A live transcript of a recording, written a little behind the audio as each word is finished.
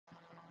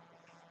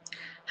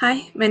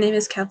Hi, my name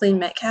is Kathleen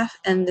Metcalf,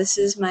 and this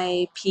is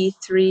my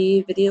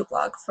P3 video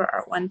blog for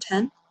Art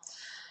 110.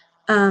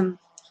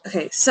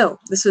 Okay, so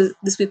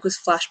this week was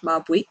Flash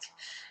Mob Week,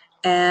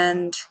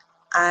 and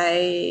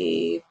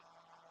I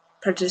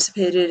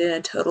participated in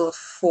a total of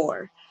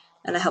 4,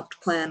 and I helped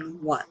plan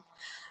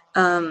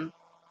 1.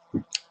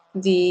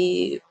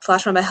 The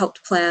Flash Mob I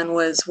helped plan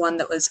was one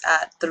that was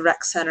at the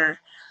rec center,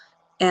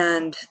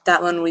 and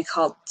that one we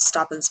called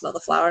Stop and Smell the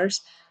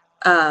Flowers.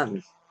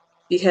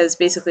 Because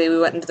basically we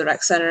went into the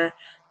rec center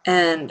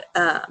and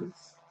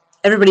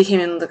everybody came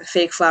in with like a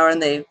fake flower and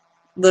they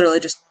literally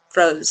just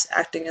froze,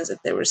 acting as if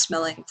they were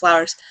smelling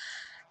flowers.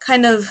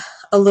 Kind of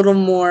a little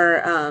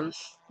more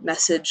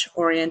message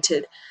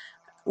oriented,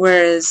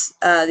 whereas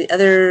the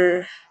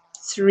other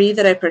 3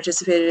 that I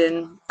participated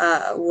in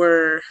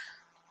were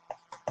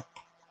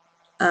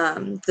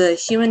the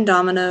Human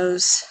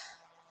Dominoes,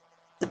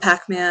 the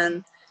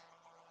Pac-Man,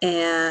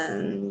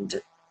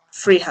 and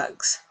Free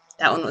Hugs.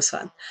 That one was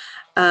fun.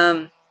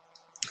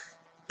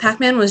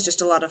 Pac-Man was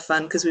just a lot of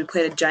fun because we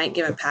played a giant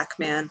game of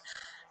Pac-Man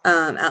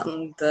out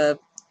in the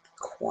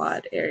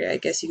quad area, I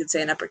guess you could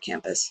say, in Upper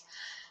Campus.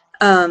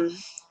 That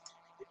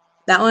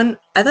one,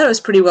 I thought it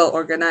was pretty well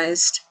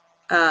organized.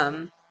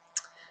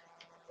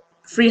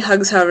 Free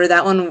Hugs, however,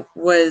 that one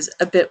was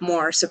a bit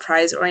more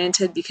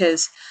surprise-oriented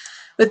because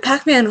with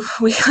Pac-Man,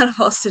 we kind of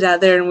all stood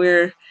out there and we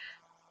were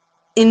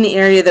in the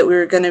area that we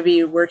were going to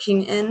be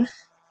working in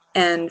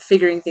and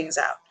figuring things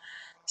out.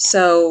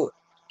 So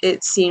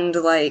it seemed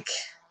like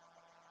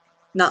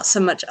not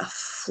so much a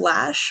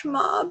flash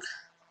mob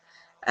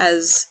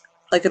as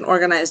like an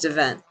organized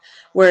event.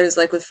 Whereas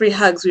like with Free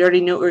Hugs, we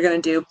already knew what we were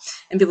going to do,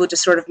 and people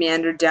just sort of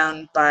meandered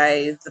down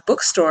by the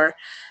bookstore,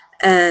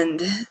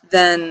 and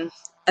then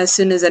as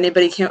soon as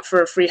anybody came up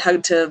for a free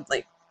hug to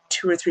like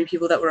 2 or 3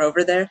 people that were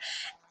over there,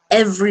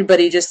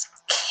 everybody just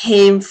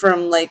came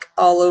from like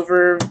all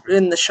over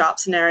in the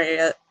shopping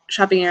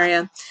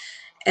area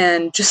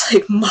and just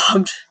like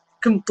mobbed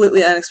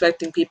completely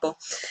unexpected people.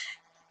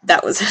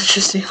 That was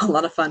interesting, a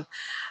lot of fun.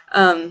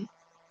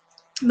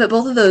 But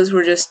both of those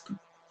were just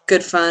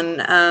good fun.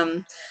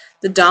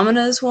 The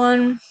Dominoes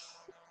one,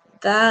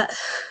 that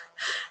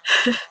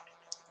I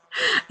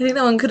think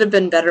that one could have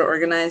been better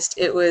organized.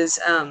 It was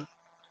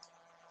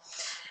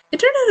it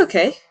turned out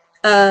okay.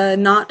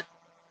 Not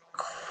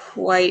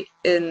quite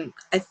in,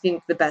 I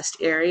think, the best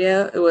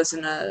area. There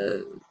wasn't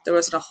a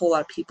whole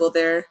lot of people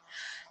there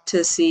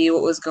to see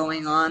what was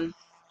going on.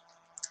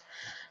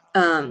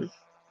 And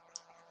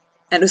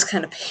it was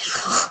kind of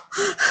painful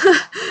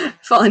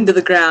falling to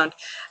the ground,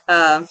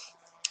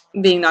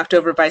 being knocked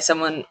over by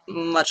someone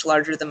much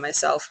larger than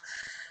myself.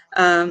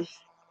 But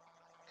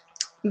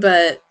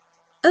other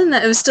than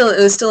that, it was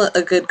still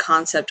a good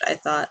concept, I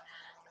thought.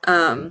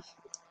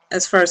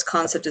 As far as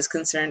concept is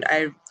concerned,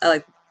 I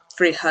like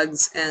Free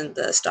Hugs and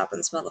the Stop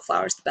and Smell the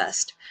Flowers the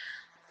best.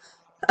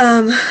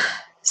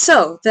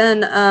 So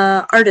then,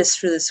 artist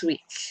for this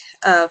week,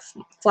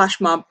 flash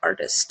mob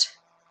artist.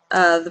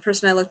 The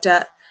person I looked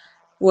at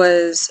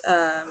was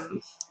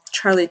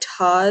Charlie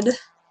Todd,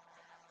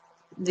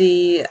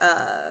 the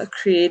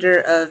creator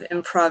of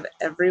Improv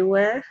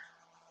Everywhere.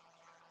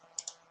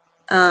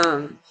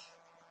 I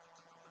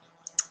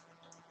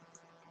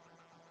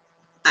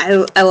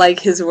like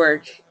his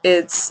work.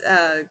 It's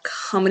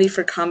comedy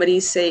for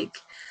comedy's sake.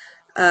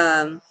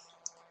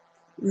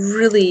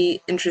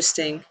 Really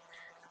interesting.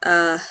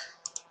 The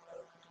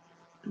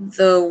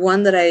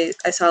one that I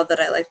saw that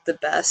I liked the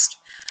best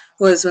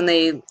was when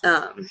they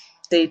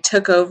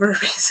took over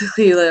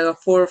basically like a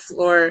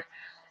 4-floor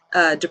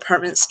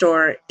department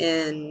store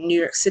in New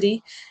York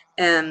City,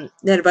 and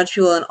they had a bunch of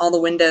people in all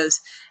the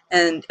windows,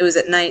 and it was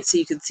at night so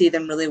you could see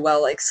them really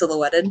well, like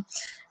silhouetted,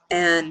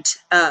 and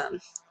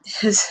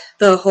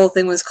the whole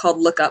thing was called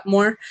Look Up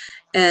More,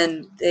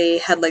 and they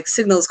had like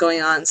signals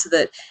going on so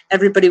that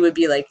everybody would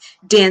be like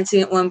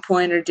dancing at one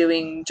point or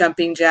doing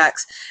jumping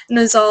jacks, and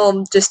it was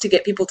all just to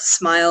get people to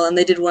smile. And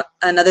they did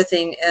another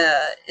thing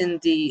in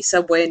the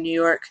subway in New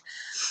York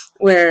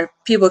where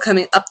people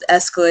coming up the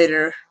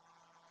escalator,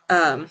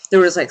 there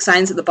was like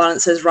signs at the bottom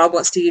that says Rob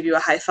wants to give you a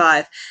high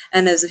five,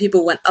 and as the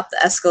people went up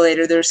the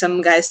escalator, there was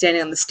some guy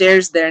standing on the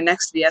stairs there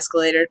next to the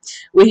escalator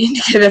waiting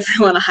to give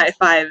everyone a high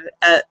five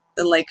at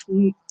like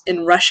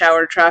in rush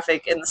hour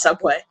traffic in the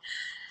subway.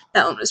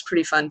 That one was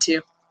pretty fun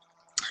too.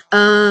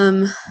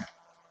 But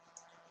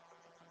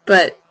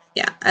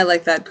yeah, I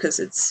like that because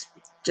it's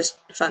just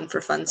fun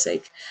for fun's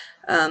sake.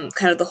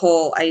 Kind of the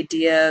whole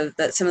idea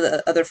that some of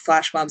the other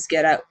flash mobs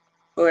get at,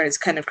 where it's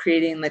kind of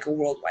creating like a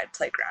worldwide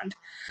playground.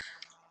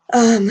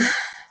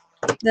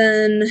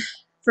 Then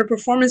for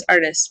performance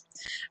artists,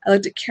 I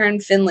looked at Karen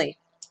Finley.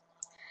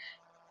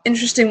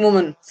 Interesting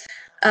woman.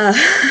 I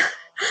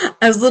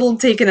was a little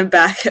taken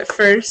aback at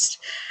first,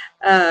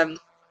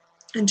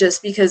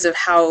 just because of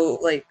how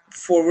like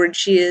forward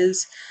she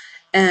is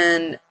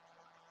and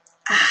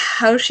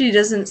how she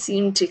doesn't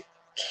seem to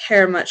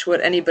care much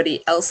what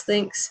anybody else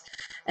thinks,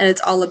 and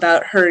it's all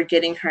about her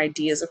getting her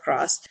ideas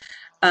across.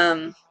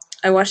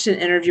 I watched an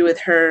interview with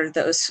her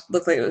that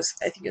looked like it was,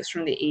 I think it was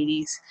from the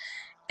 80s,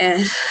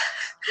 and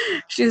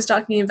she was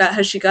talking about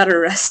how she got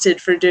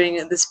arrested for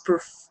doing this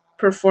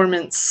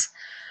performance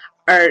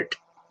art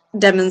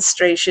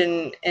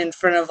demonstration in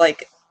front of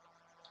like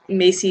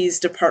Macy's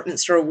department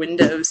store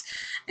windows,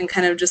 and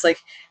kind of just like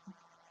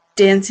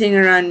dancing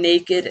around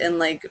naked and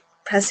like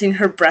pressing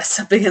her breasts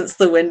up against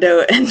the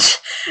window, and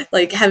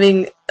like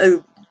having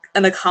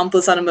an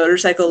accomplice on a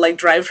motorcycle like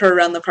drive her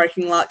around the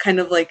parking lot, kind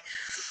of like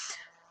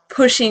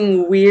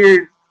pushing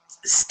weird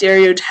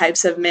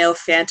stereotypes of male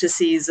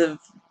fantasies of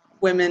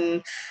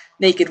women,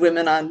 naked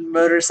women on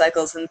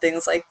motorcycles and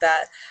things like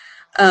that.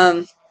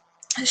 Um,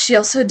 she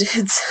also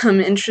did some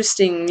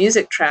interesting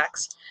music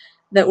tracks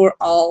that were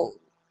all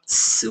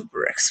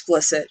super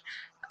explicit.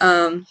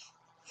 Um,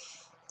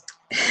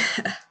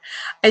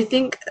 I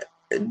think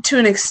to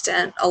an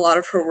extent a lot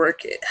of her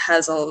work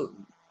has a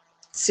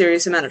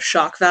serious amount of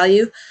shock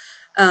value,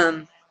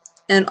 and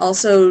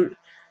also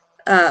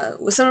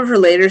with some of her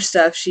later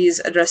stuff she's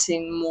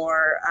addressing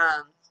more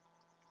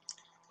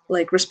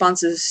like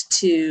responses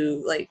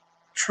to like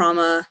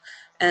trauma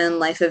and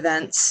life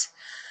events,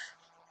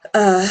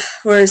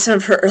 whereas some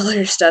of her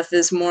earlier stuff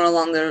is more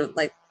along the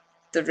like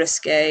the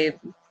risque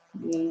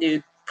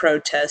nude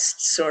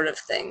protest sort of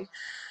thing.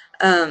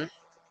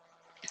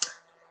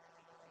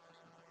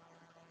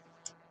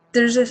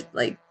 There's a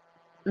like,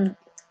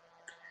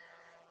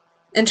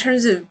 in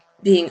terms of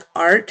being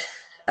art,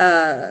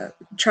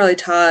 Charlie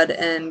Todd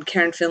and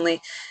Karen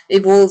Finley, they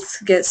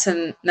both get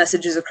some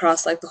messages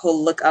across, like the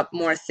whole look up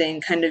more thing,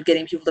 kind of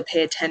getting people to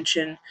pay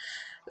attention,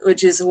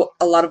 which is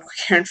a lot of what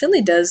Karen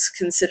Finley does,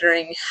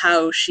 considering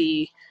how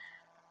she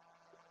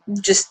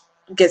just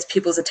gets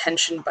people's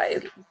attention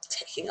by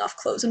taking off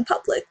clothes in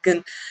public,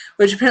 and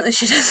which apparently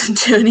she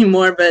doesn't do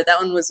anymore, but that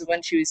one was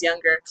when she was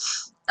younger.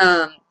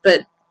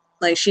 But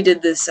like she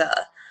did this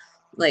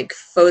like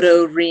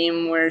photo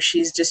ream where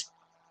she's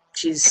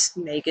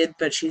naked,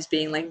 but she's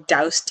being like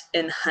doused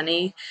in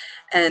honey,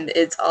 and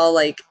it's all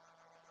like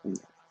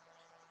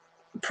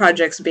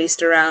projects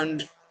based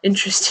around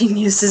interesting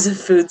uses of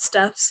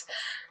foodstuffs.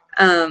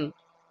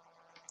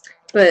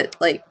 But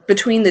like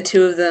between the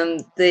two of them,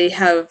 they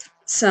have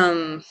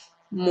some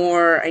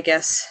more, I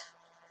guess,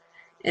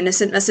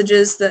 innocent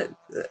messages that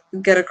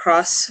get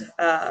across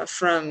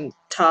from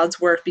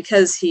Todd's work,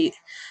 because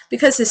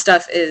his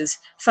stuff is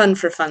fun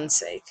for fun's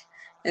sake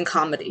and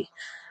comedy.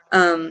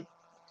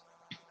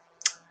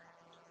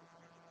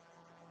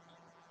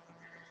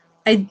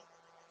 I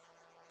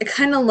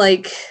kind of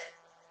like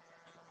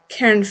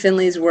Karen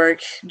Finley's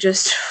work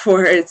just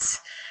for its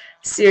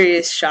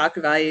serious shock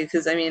value,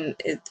 because I mean,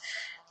 it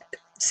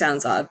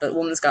sounds odd, but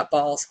woman's got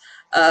balls.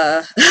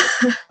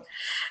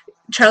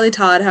 Charlie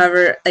Todd,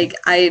 however, like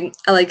I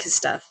like his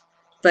stuff,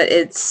 but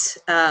it's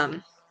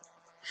a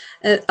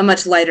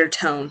much lighter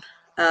tone.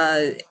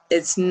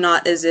 It's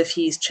not as if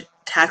he's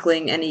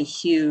tackling any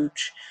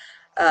huge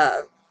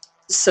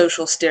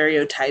social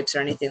stereotypes or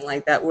anything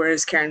like that,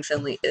 whereas Karen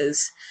Finley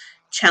is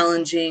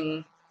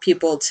challenging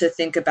people to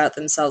think about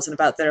themselves and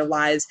about their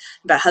lives,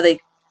 about how they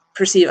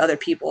perceive other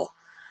people.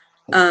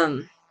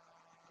 Drawing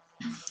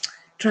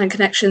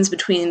connections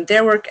between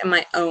their work and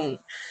my own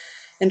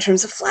in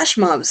terms of flash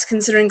mobs,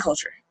 considering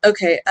culture.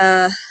 Okay,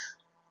 I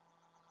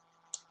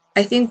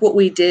think what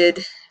we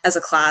did as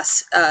a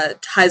class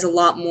ties a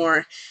lot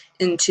more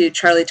into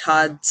Charlie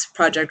Todd's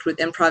project with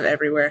Improv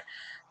Everywhere,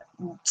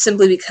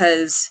 simply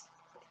because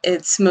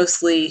it's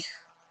mostly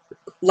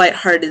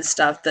lighthearted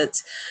stuff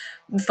that's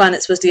fun.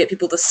 It's supposed to get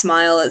people to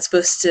smile. It's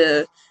supposed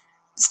to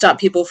stop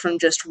people from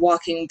just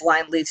walking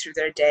blindly through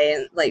their day,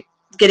 and like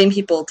getting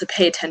people to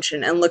pay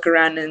attention and look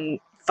around and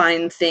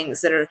find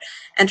things that are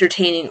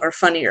entertaining or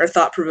funny or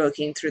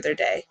thought-provoking through their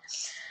day.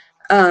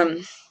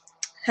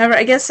 However,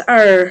 I guess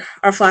our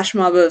flash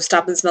mob of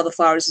Stop and Smell the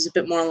Flowers is a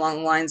bit more along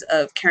the lines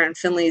of Karen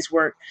Finley's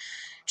work,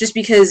 just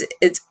because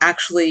it's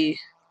actually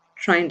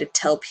trying to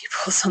tell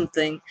people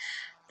something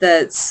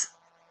that's,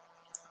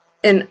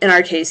 in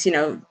our case, you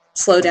know,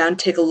 slow down,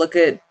 take a look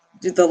at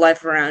the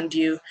life around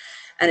you,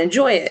 and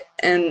enjoy it.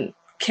 And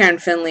Karen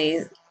Finley,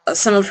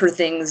 some of her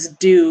things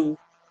do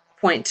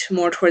point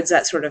more towards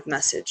that sort of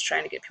message,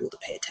 trying to get people to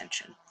pay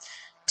attention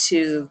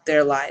to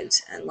their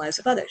lives and lives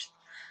of others.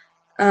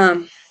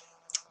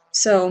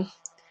 So,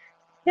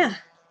 yeah,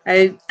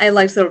 I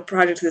liked the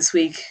project this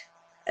week.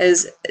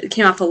 It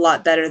came off a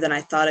lot better than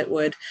I thought it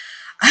would.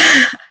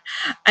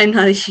 I'm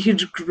not a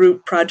huge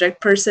group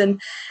project person,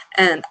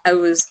 and I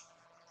was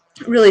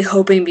really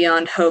hoping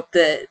beyond hope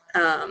that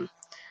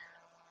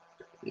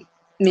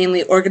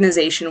mainly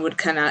organization would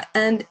come out,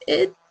 and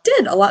it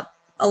did a lot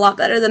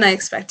better than I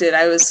expected.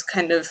 I was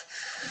kind of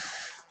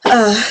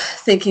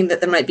thinking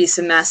that there might be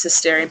some mass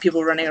hysteria and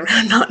people running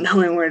around not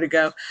knowing where to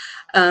go.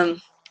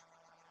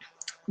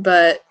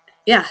 But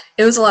yeah,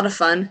 it was a lot of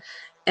fun,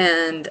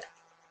 and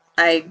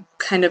I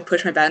kind of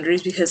pushed my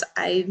boundaries because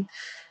I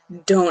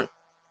don't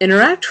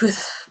interact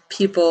with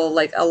people,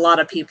 like a lot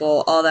of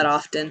people, all that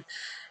often,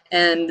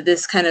 and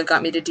this kind of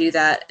got me to do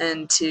that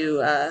and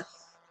to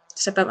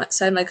step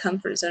outside my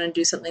comfort zone and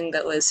do something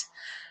that was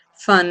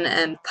fun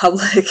and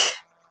public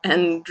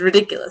and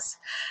ridiculous.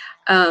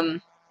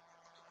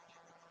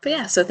 But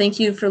yeah, so thank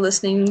you for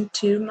listening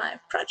to my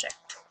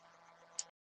project.